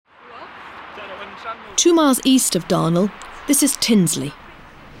2 miles east of Darnall, this is Tinsley.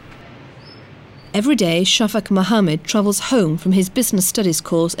 Every day, Shafak Mohammed travels home from his business studies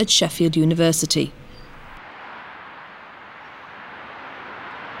course at Sheffield University.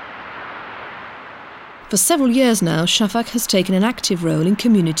 For several years now, Shafak has taken an active role in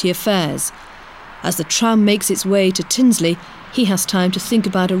community affairs. As the tram makes its way to Tinsley, he has time to think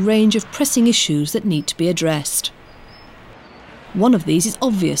about a range of pressing issues that need to be addressed. One of these is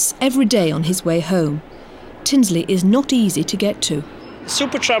obvious every day on his way home. Tinsley is not easy to get to.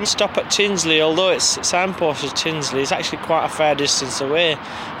 Supertram stop at Tinsley, although it's signposted Tinsley, it's actually quite a fair distance away.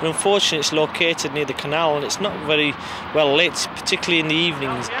 And unfortunately, it's located near the canal and it's not very well lit, particularly in the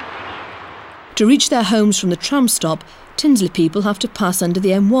evenings. To reach their homes from the tram stop, Tinsley people have to pass under the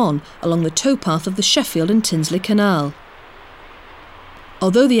M1 along the towpath of the Sheffield and Tinsley Canal.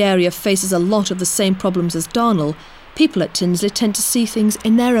 Although the area faces a lot of the same problems as Darnall, people at Tinsley tend to see things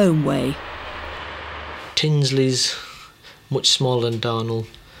in their own way. Tinsley's much smaller than Darnall.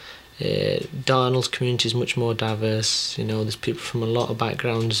 Darnall's community is much more diverse. You know, there's people from a lot of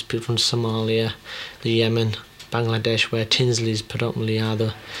backgrounds, people from Somalia, the Yemen, Bangladesh, where Tinsley is predominantly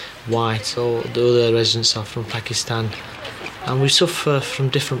either white or the other residents are from Pakistan. And we suffer from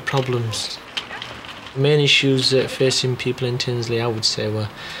different problems. The main issues facing people in Tinsley, I would say, were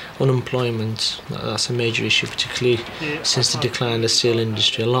unemployment. That's a major issue, particularly since the decline of the steel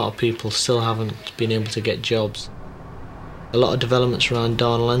industry. A lot of people still haven't been able to get jobs. A lot of developments around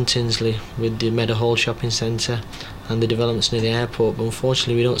Darnall and Tinsley with the Meadowhall shopping centre and the developments near the airport, but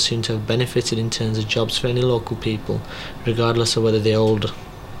unfortunately we don't seem to have benefited in terms of jobs for any local people, regardless of whether they're old.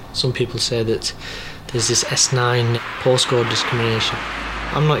 Some people say that there's this S9 postcode discrimination.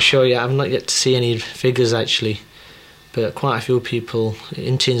 I'm not sure yet, I've not yet to see any figures actually, but quite a few people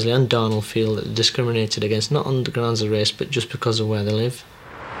in Tinsley and Darnall feel that they're discriminated against, not on the grounds of race, but just because of where they live.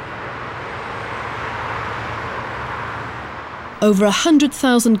 Over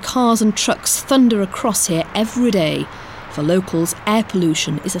 100,000 cars and trucks thunder across here every day. For locals, air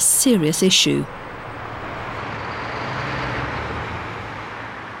pollution is a serious issue.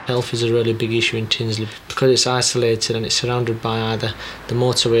 Health is a really big issue in Tinsley because it's isolated and it's surrounded by either the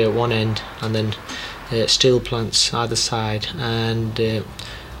motorway at one end and then steel plants either side, and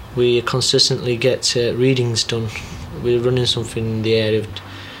we consistently get readings done. We're running something in the area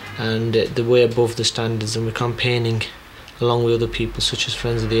and they're way above the standards, and we're campaigning along with other people such as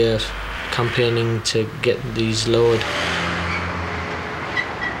Friends of the Earth, campaigning to get these lowered.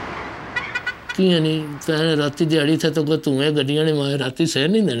 राती दिहाड़ी थे तो तुम्हें गड्डियां ने मारे राती सह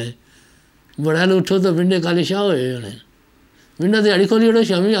नहीं देने बड़ा लो उठो तो विंडे काले शाह होए होने विंडा दिहाड़ी खोली उड़ो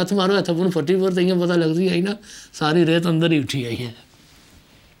शामी हाथ मारो हाथ अपन फटी पर तो ये पता लगती है ना सारी रेत अंदर ही उठी आई है.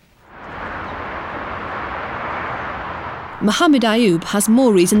 Mohammed Ayub has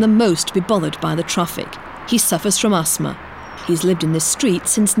more reason than most to be bothered by the traffic. He suffers from asthma. He's lived in this street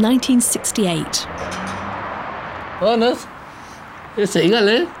since 1968. Oh, no. ये सही गल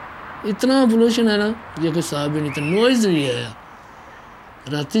है इतना पोल्यूशन है ना ये कोई साहब भी नहीं था नॉइज भी है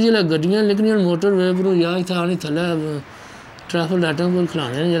राती जिला गड्डियां निकलियां मोटर वे पर या इथा आनी थले ट्रैफिक लाइटां को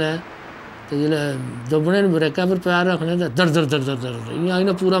खलाने जिला तो जिला दबने ब्रेका पर पैर रखने दा दर दर दर दर दर ये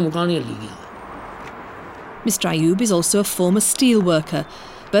आईना पूरा मकान ही हिल गया. Mr. Ayub is also a former steel worker,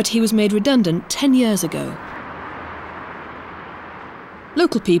 but he was made redundant 10 years ago.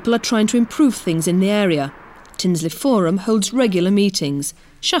 Local people are trying to improve things in the area. Tinsley Forum holds regular meetings.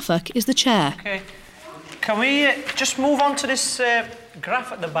 Shafak is the chair. Okay. Can we just move on to this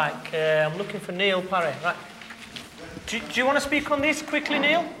graph at the back? I'm looking for Neil Parry. Right. Do you want to speak on this quickly,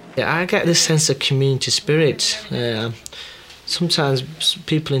 Neil? Yeah, I get this sense of community spirit. Sometimes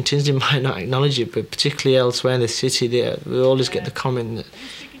people in Tinsley might not acknowledge it, but particularly elsewhere in the city, we always get the comment that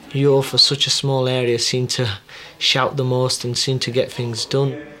you, for such a small area, seem to shout the most and seem to get things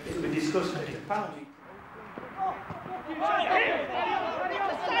done.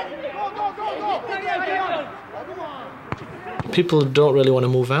 People don't really want to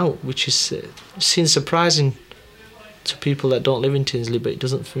move out, which is seems surprising to people that don't live in Tinsley, but it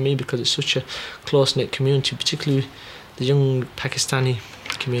doesn't for me because it's such a close-knit community, particularly the young Pakistani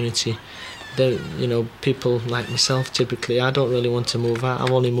community. You know, people like myself typically, I don't really want to move out.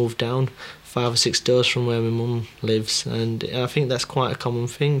 I've only moved down 5 or 6 doors from where my mum lives, and I think that's quite a common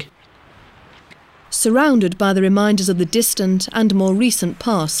thing. Surrounded by the reminders of the distant and more recent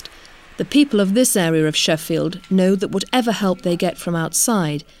past, the people of this area of Sheffield know that whatever help they get from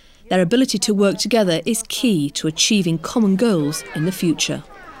outside, their ability to work together is key to achieving common goals in the future.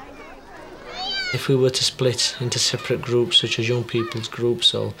 If we were to split into separate groups, such as young people's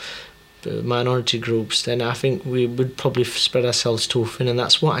groups or minority groups, then I think we would probably spread ourselves too thin, and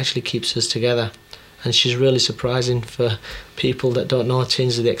that's what actually keeps us together. And she's really surprising for people that don't know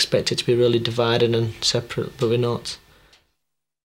Tinsley. They expect it to be really divided and separate, but we're not.